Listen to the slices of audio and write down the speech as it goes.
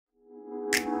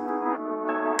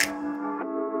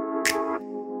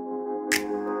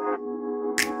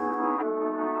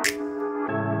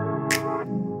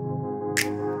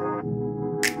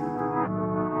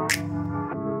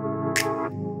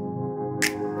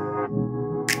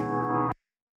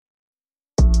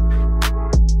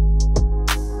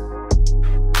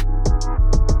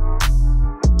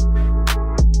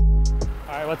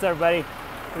What's up, everybody?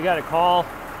 We got a call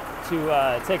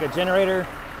to take a generator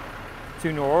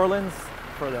to New Orleans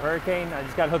for the hurricane. I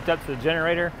just got hooked up to the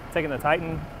generator, taking the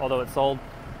Titan, although it's sold.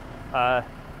 Gonna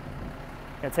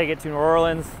take it to New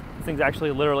Orleans. This thing's actually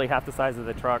literally half the size of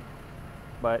the truck.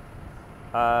 But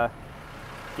yeah,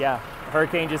 the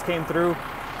hurricane just came through.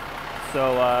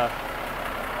 So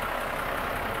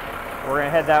we're gonna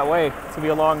head that way. It's gonna be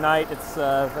a long night. It's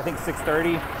I think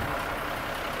 6:30.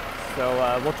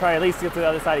 So we'll try at least to get to the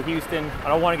other side of Houston. I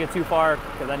don't want to get too far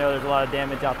because I know there's a lot of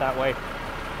damage out that way.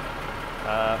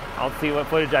 I'll see what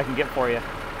footage I can get for you.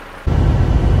 All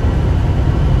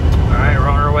right, we're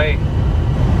on our way.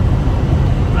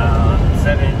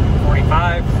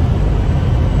 7:45.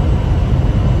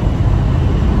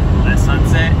 That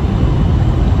sunset.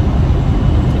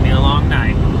 It's gonna be a long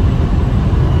night.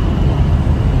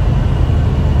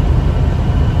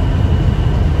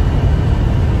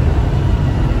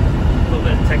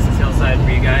 Texas hillside for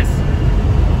you guys.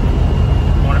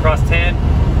 Going across 10.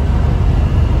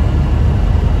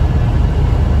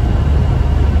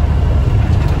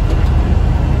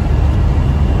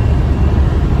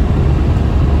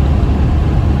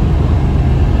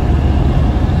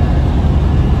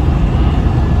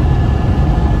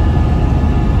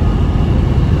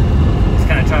 This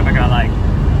kind of traffic I like.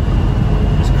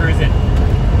 Just cruising.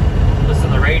 Listen to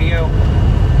the radio.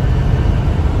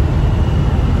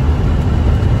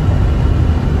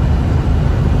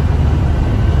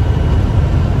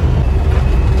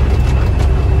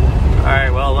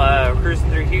 Cruising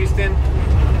through Houston,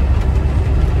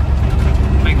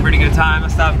 making pretty good time. I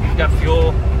stopped, got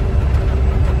fuel,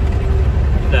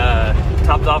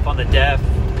 topped off on the def,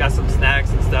 got some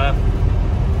snacks and stuff.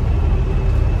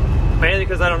 Mainly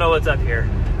because I don't know what's up here.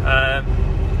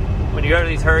 When you go to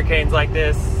these hurricanes like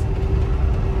this,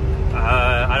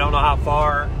 I don't know how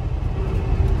far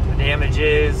the damage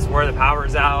is, where the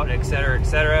power's out, etc.,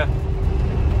 etc.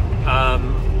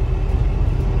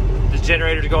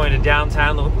 Generator's going to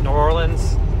downtown New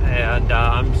Orleans, and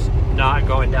I'm just not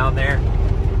going down there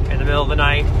in the middle of the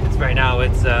night. It's right now,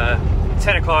 it's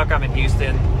 10 o'clock. I'm in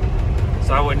Houston,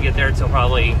 so I wouldn't get there until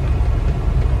probably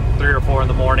 3 or 4 in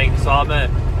the morning. So I'm gonna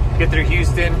get through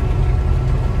Houston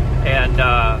and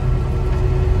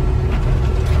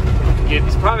get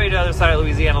probably to the other side of the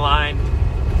Louisiana line,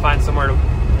 find somewhere to,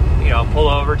 you know, pull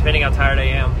over, depending how tired I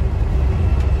am.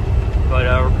 But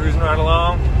we're cruising right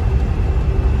along.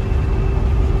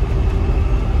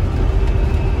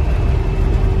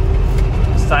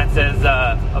 Sign says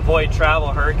avoid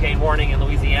travel, hurricane warning in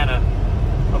Louisiana.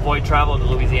 Avoid travel to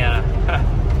Louisiana.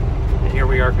 And here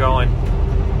we are going.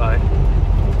 But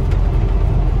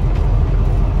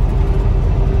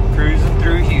cruising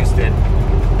through Houston.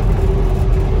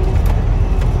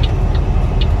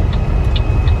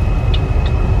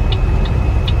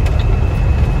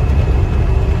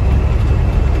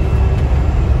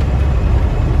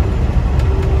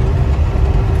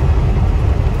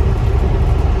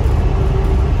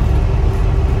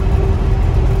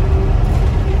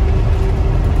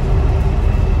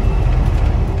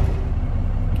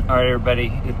 Alright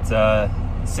everybody, it's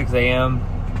 6 a.m.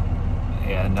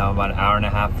 and now I'm about an hour and a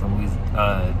half from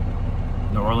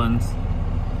New Orleans.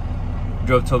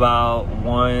 Drove to about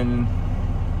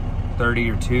 1:30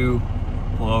 or 2,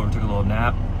 pulled over, took a little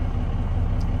nap,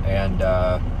 and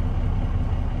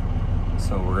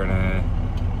so we're gonna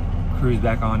cruise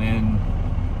back on in,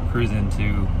 cruise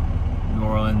into New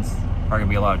Orleans. Probably gonna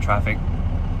be a lot of traffic,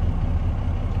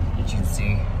 as you can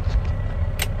see.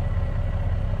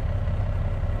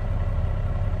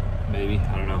 Maybe,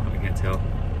 I don't know, I can't tell.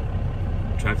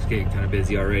 Traffic's getting kind of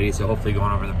busy already, so hopefully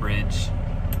going over the bridge,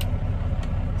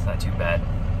 it's not too bad.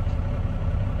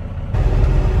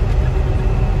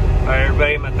 Alright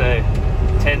everybody, I'm at the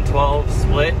 10-12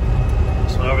 split.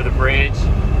 Just went over the bridge.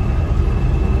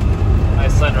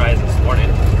 Nice sunrise this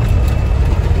morning.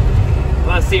 I'm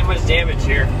not seeing much damage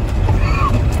here.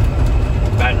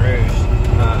 Baton Rouge.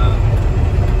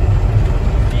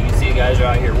 You can see the guys are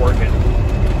out here working.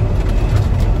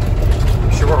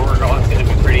 Where we're going is going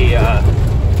to be pretty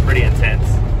intense.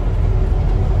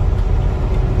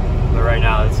 But right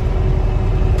now it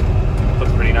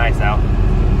looks pretty nice out.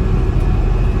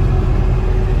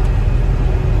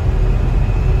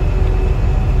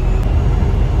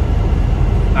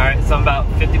 Alright, so I'm about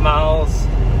 50 miles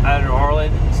out of New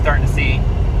Orleans, starting to see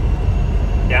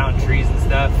down trees and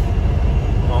stuff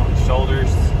along the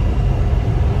shoulders.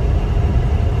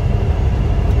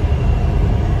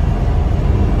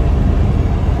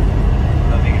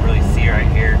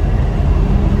 Right here,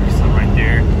 there's some right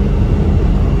there.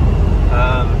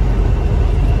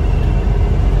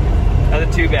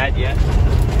 Nothing too bad yet.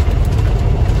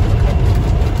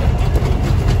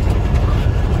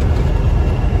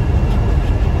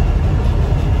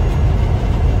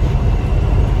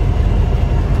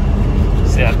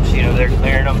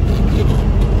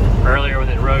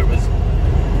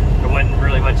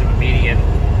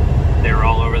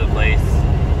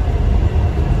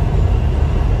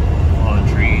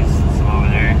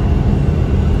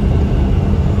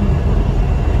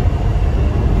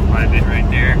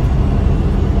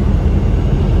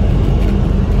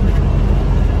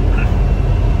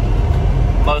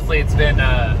 It's been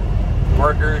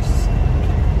workers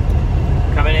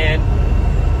coming in.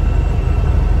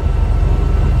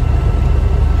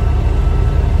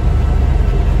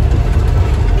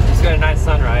 Just got a nice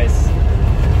sunrise.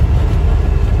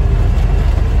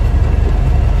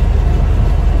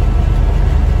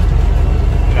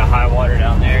 Got high water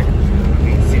down there.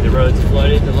 You can see the road's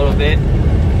flooded a little bit.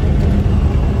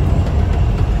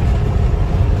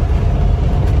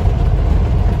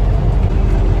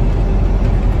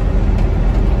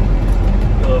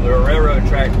 A little bit of railroad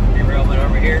track derailment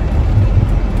over here.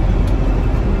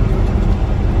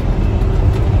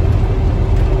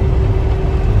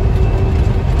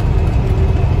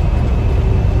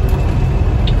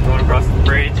 Going across the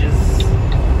bridges.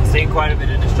 Seeing quite a bit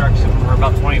of destruction. We're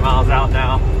about 20 miles out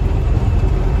now.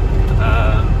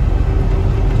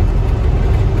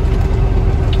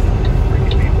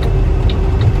 Freaking people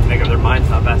make up their minds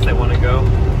how fast they want to go.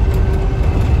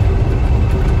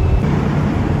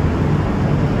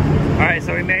 Alright,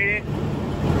 so we made it.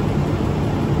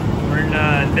 We're in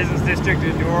the business district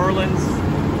of New Orleans.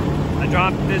 I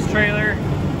dropped this trailer.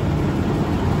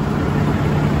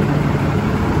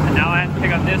 And now I have to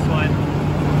pick up this one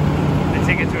and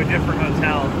take it to a different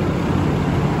hotel.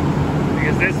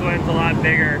 Because this one's a lot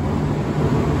bigger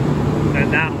than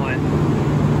that one.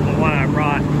 The one I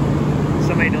brought.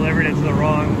 Somebody delivered it to the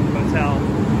wrong hotel.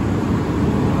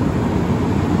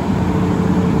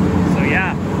 So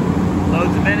yeah,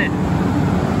 loads a minute.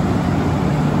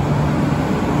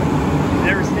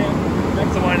 Never stand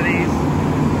next to one of these.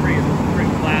 Pretty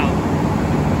loud.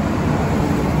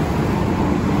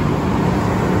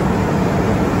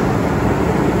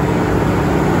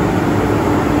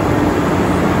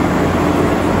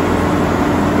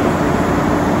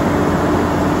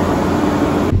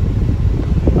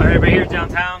 Alright, right here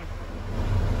downtown.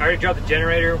 I already dropped the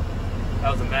generator.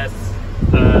 That was a mess.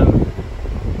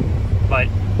 But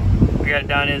we got it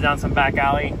done. It's down some back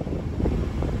alley.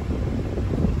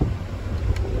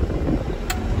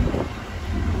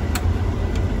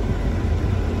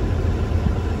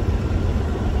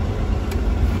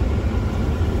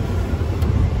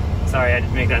 Sorry, I had to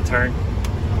make that turn.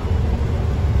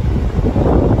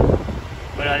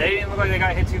 But they didn't look like they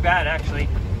got hit too bad, actually.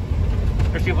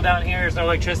 There's people down here, there's no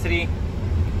electricity.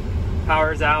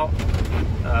 Power's out.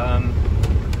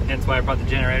 Hence why I brought the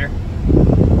generator.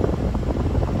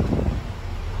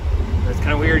 It's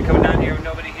kind of weird coming down here with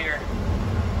nobody here.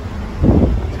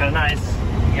 It's kind of nice.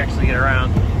 You can actually get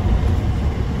around.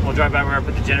 We'll drive by where I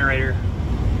put the generator.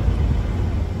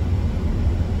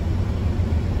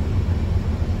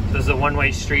 This is a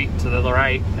one-way street to the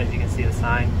right, as you can see the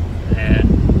sign,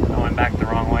 and I went back the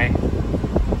wrong way,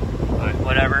 but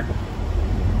whatever,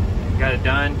 got it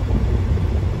done.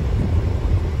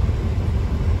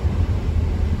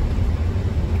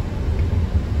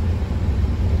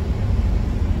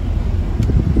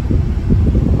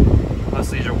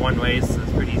 Most of these are one-ways, so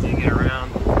it's pretty easy to get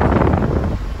around.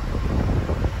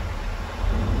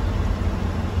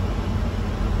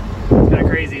 It's kind of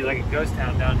crazy, like a ghost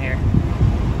town down here.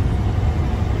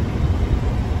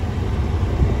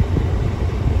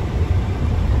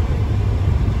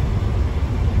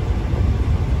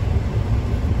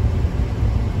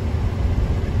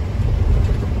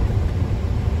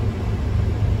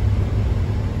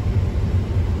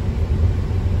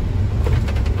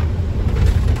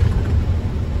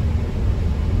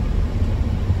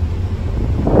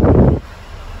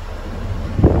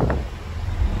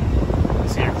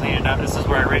 This is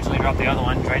where I originally dropped the other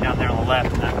one, right down there on the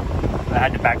left. And I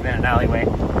had to back in an alleyway.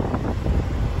 But,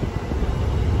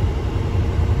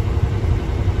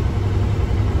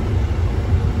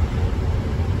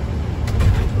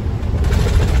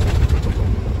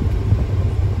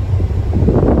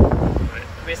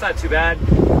 I mean, it's not too bad.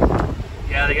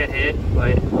 Yeah, they get hit,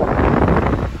 but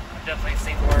I've definitely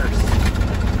seen worse.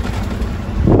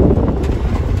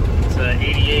 It's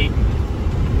 88,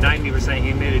 90%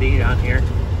 humidity down here.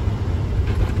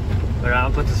 But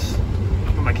I'll put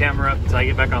my camera up until I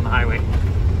get back on the highway.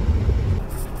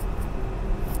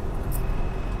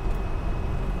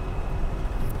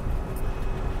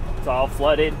 It's all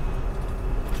flooded.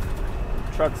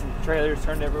 Trucks and trailers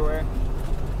turned everywhere.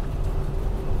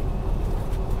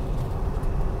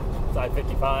 It's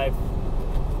I-55, I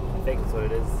think is what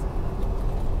it is.